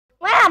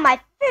my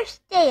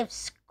first day of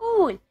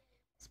school.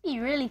 This be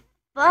really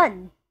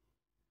fun.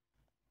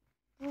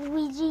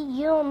 Luigi,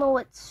 you don't know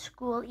what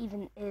school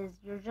even is.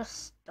 You're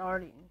just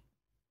starting.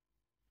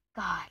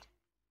 God.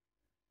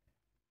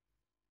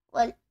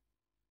 What?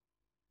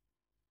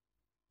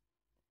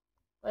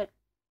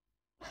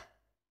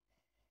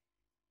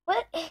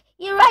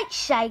 You're right,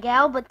 Shy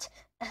Gal, but...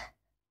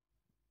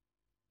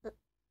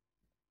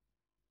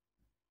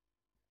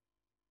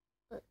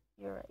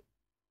 you're right.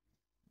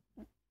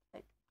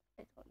 I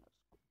don't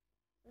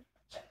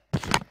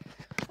know.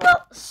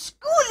 Well,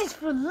 school is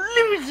for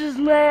losers,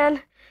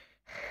 man.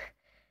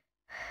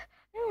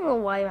 I don't know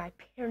why my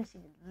parents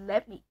even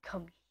let me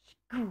come to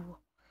school.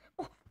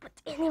 Oh, but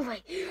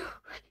anyway, you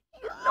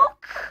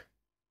look...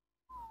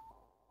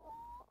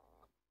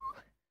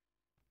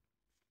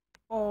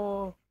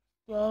 Oh,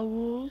 Star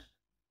Wars?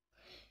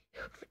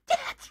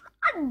 That's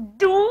right,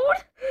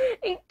 dude!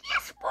 And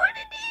guess what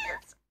it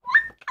is?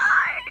 One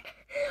card!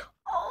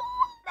 Oh,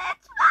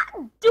 that's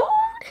right, dude!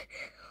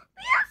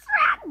 That's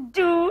right,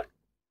 dude!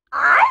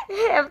 I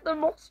have the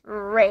most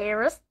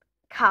rarest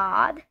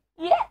card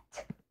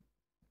yet!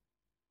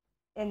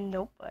 And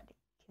nobody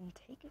can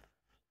take it.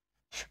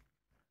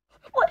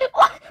 What?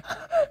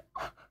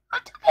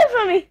 Took it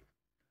from me!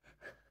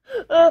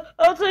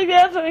 I'll take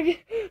that thing.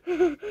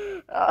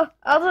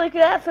 I'll take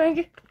that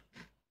thing.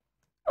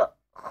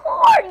 Who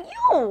are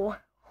you?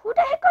 Who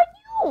the heck are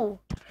you?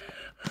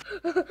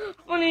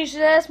 Funny you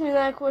should ask me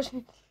that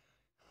question.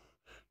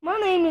 My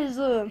name is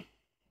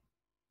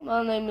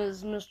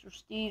Mr.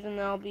 Steve, and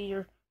I'll be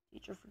your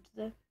teacher for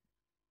today.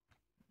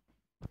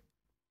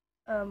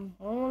 When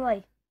will I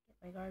get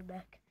my card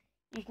back?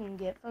 You can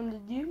get from the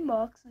Doom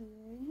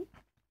boxes.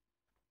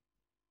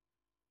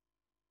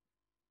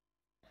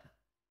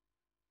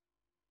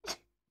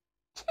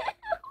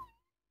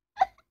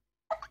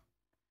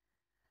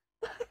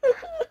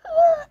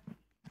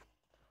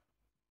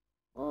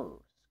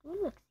 Oh, school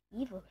looks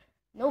evil.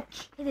 No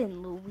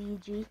kidding,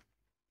 Luigi.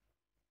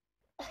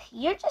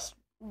 You're just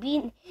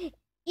being...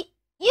 You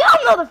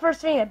don't know the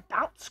first thing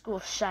about school,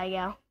 Shy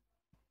Gal.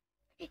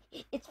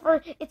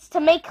 It's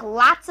to make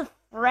lots of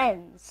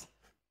friends.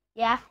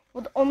 Yeah?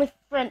 Well, the only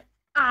friend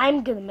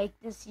I'm gonna make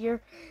this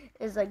year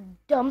is a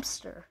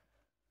dumpster.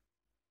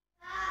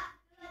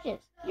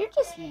 You're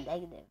just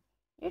negative.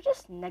 You're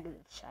just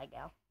negative, Shy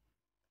Gal.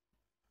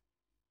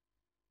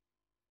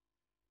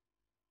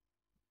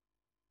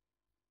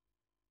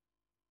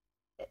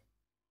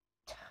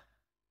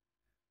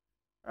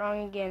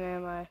 Wrong again,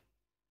 am I?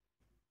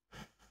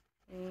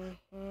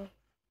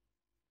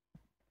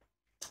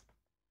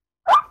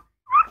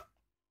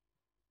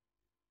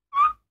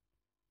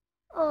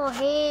 Oh,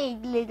 hey,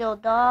 little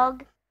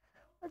dog.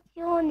 What's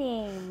your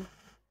name?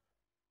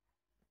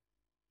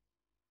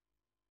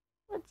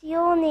 What's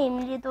your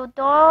name, little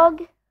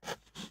dog?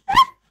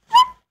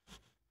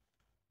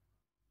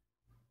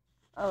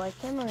 Oh, I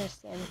can't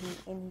understand him,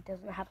 and he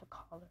doesn't have a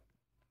collar.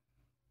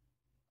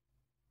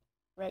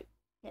 Right.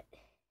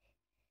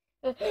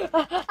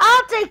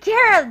 I'll take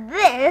care of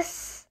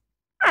this.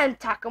 I'm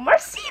Taco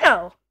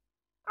Marcino.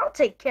 I'll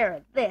take care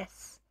of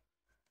this.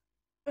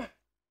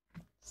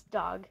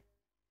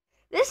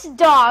 This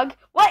dog,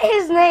 what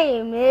his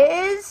name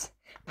is,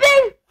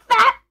 Big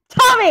Fat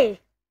Tommy.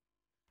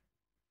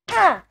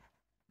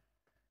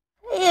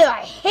 Ew,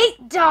 I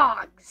hate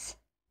dogs.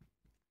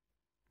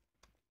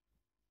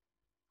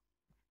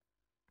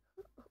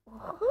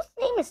 Whose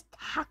name is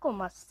Taco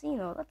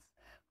Marcino? That's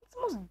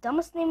the most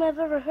dumbest name I've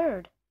ever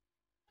heard.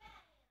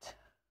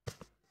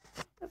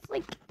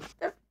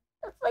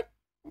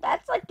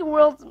 That's like the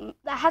world's...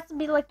 That has to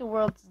be like the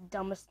world's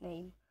dumbest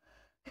name.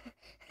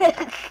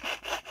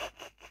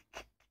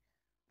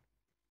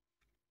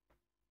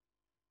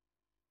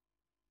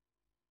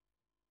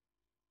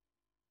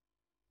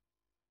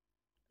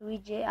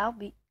 Luigi, I'll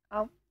beat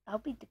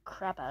the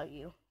crap out of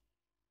you.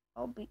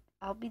 I'll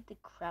beat the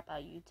crap out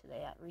of you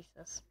today at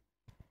recess.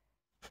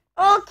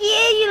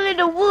 Okay, you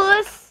little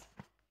wuss.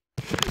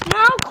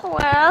 Now,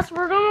 class,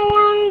 we're gonna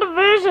learn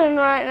division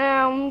right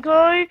now,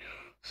 okay?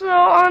 So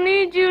I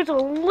need you to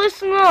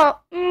listen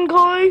up,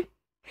 okay?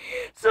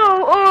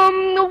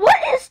 So,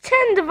 what is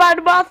 10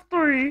 divided by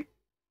 3?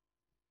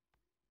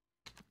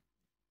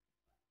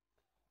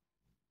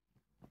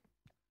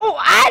 Oh,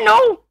 I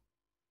know!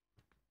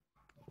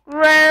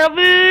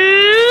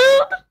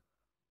 Rabid!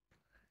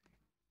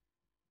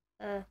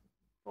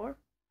 4?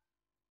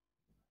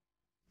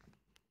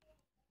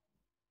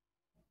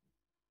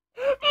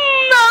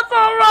 That's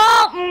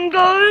alright,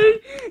 okay?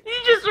 You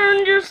just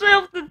earned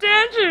yourself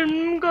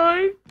detention,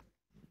 okay?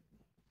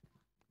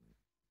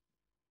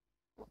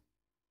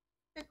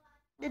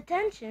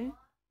 Detention?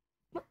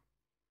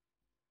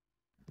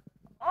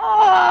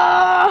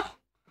 Oh!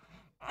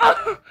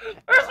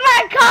 Where's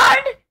my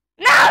card?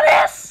 Now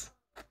this!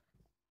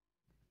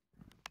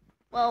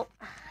 Well,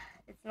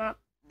 it's not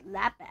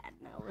that bad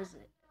now, is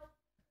it?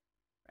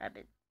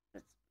 Rabid,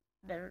 that's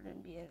better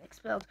than being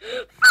expelled.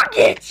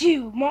 Forget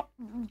you,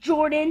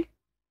 Jordan!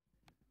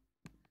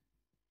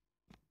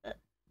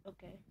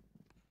 Okay.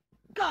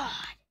 God!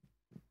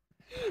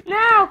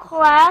 Now,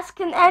 class,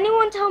 can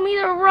anyone tell me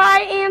the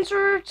right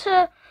answer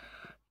to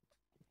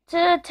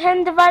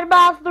 10 divided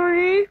by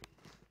 3?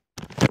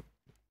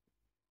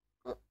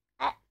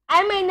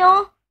 I may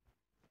know.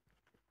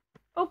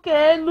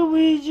 Okay,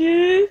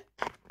 Luigi.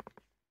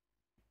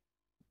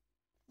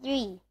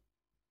 3.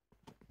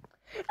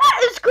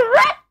 That is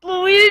correct,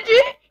 Luigi.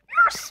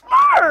 You're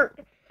smart.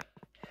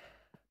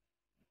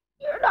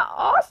 You're the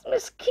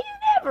awesomest kid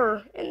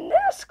ever. In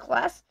this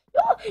class,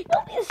 you'll be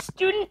the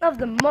student of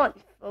the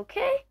month,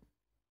 okay?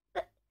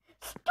 The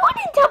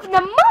student of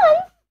the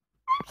month?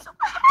 I'm so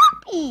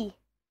happy.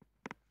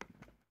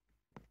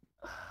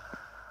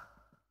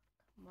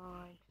 Come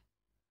on.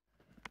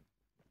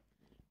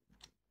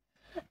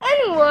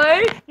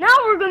 Anyway, now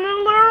we're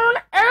gonna learn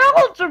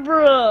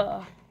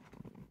algebra.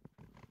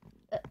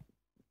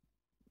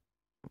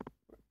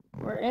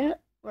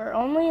 We're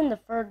only in the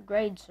 3rd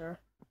grade, sir.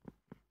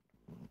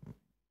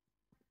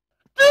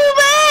 Too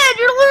bad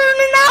you're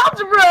learning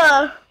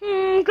algebra.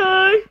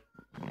 Okay.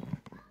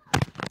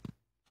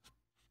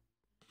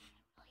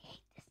 I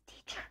hate this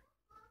teacher.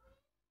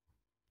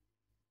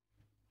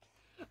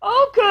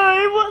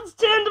 Okay, what's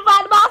 10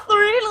 divided by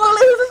 3?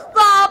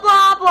 Blah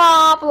blah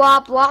blah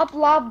blah blah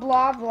blah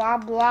blah blah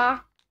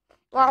blah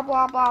blah blah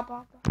blah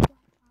blah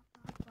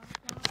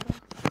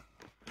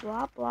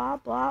blah blah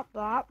blah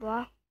blah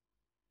blah.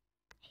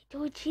 Hey,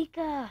 toy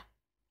chica.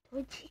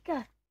 Toy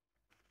chica.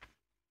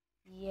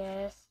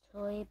 Yes,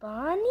 toy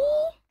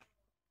Bonnie?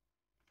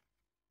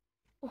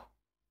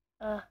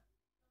 Oh,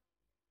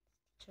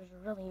 teachers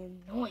are really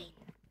annoying.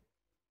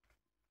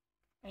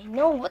 I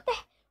know, what the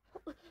heck?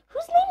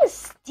 Whose name is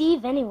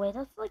Steve anyway?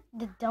 That's like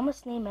the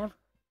dumbest name ever.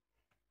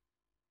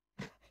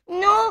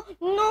 No,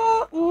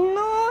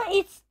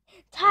 it's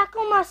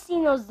Taco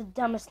Masino's the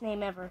dumbest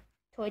name ever,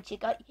 Toy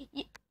Chica.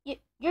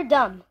 You're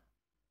dumb.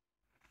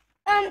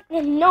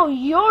 No,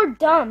 you're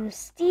dumb.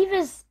 Steve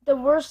is the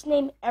worst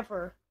name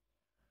ever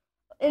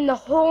in the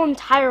whole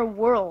entire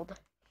world.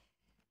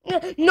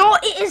 No,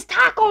 it is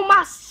Taco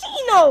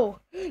Masino.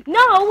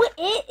 No,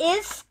 it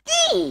is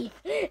Steve.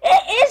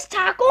 It is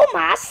Taco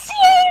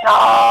Masino.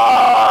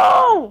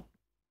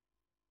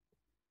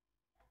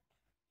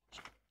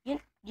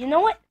 You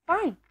know what?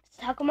 Fine. It's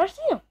Taco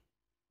Masino.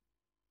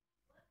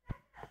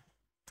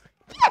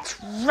 That's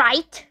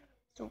right.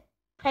 So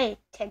pay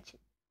attention.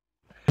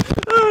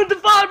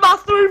 Divide by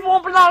 3,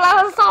 4,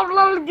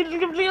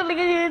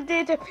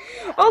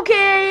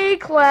 okay,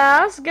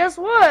 class, guess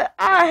what?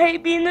 I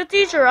hate being the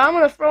teacher. I'm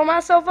gonna throw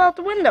myself out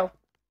the window.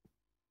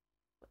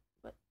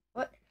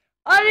 What?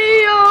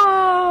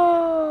 Adios!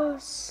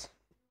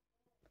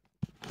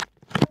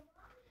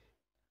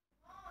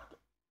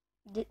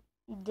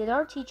 Did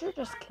our teacher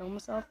just kill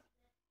himself?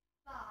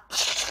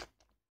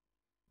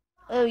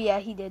 Oh yeah,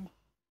 he did.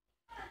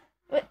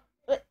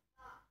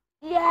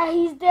 Yeah,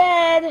 he's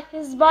dead.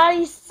 His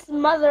body's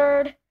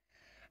smothered.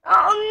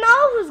 Oh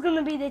no, who's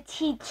gonna be the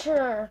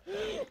teacher?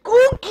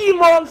 Cookie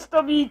wants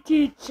to be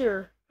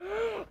teacher.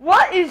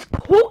 What is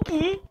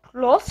Cookie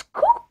plus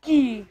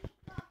Cookie?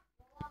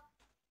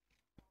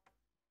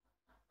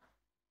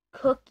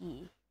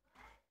 Cookie.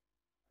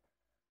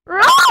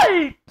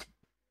 Right!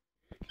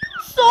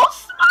 You're so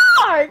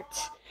smart!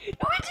 You're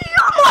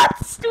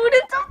not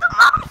student of the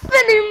month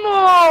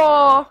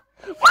anymore!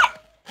 What?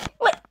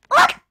 Wait,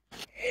 what?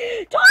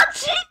 Toy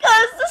Chica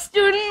is the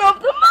student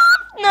of the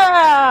month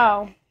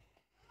now!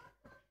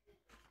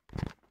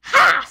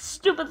 Ha!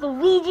 Stupid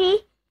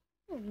Luigi!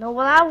 I don't know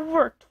what I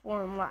worked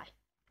for in life.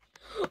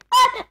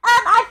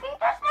 I think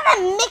there's been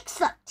a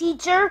mix-up,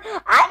 teacher.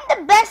 I'm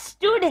the best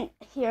student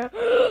here.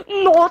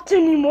 Not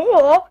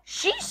anymore.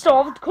 She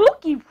solved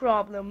Cookie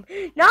problem.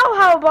 Now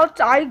how about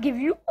I give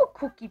you a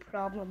Cookie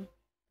problem?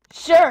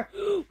 Sure.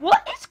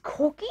 What is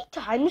Cookie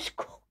times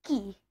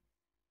Cookie?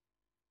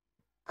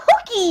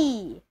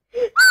 Cookie!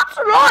 That's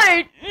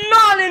right!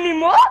 Not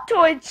anymore,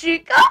 Toy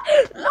Chica!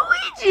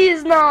 Luigi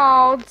is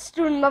now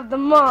student of the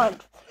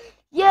month!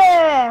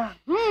 Yeah!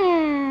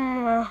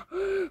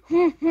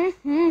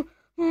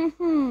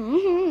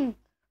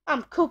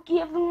 I'm Cookie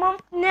of the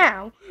month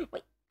now.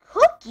 Wait,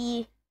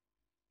 Cookie?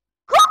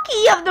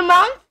 Cookie of the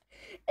month?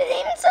 It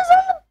even says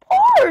on the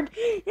board!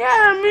 Yeah,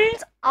 that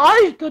means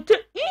I get to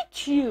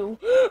eat you!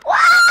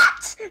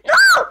 What?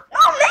 No!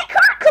 No, make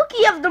her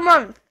Cookie of the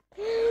month!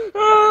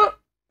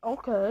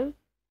 Okay.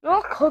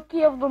 You're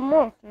Cookie of the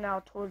month now,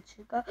 Toy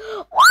Chica.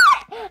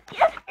 What?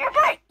 You're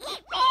gonna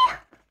eat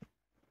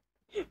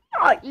me?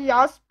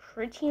 Yes,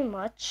 pretty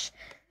much.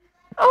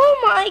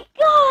 Oh my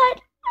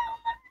god!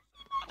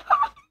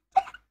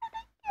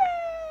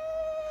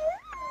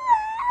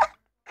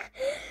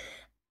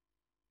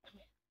 I'm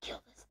gonna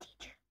kill this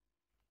teacher.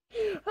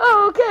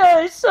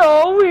 Okay,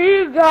 so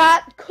we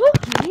got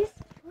cookies.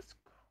 What's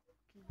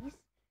cookies?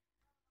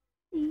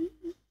 Diamond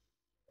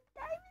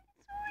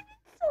sword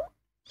is so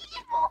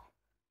evil.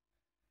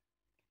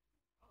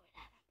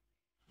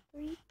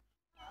 3, 2,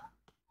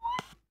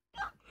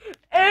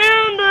 1,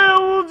 and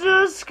we'll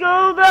just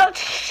go that.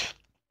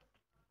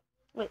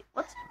 Wait,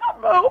 what's that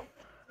move?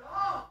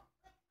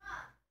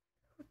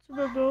 What's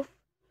that move?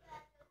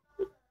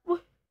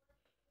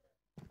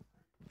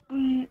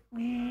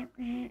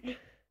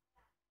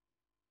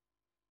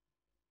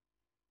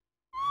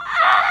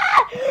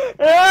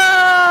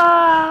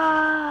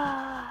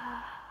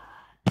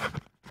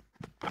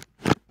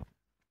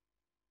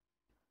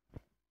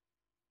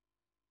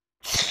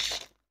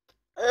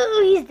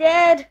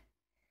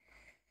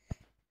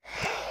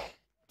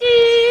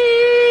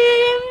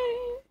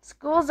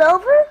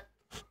 over?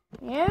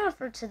 Yeah,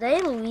 for today,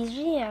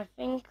 Luigi, I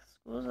think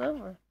school's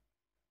over.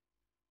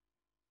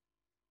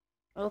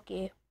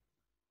 Okay.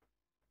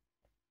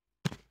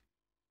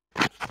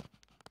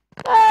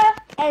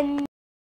 And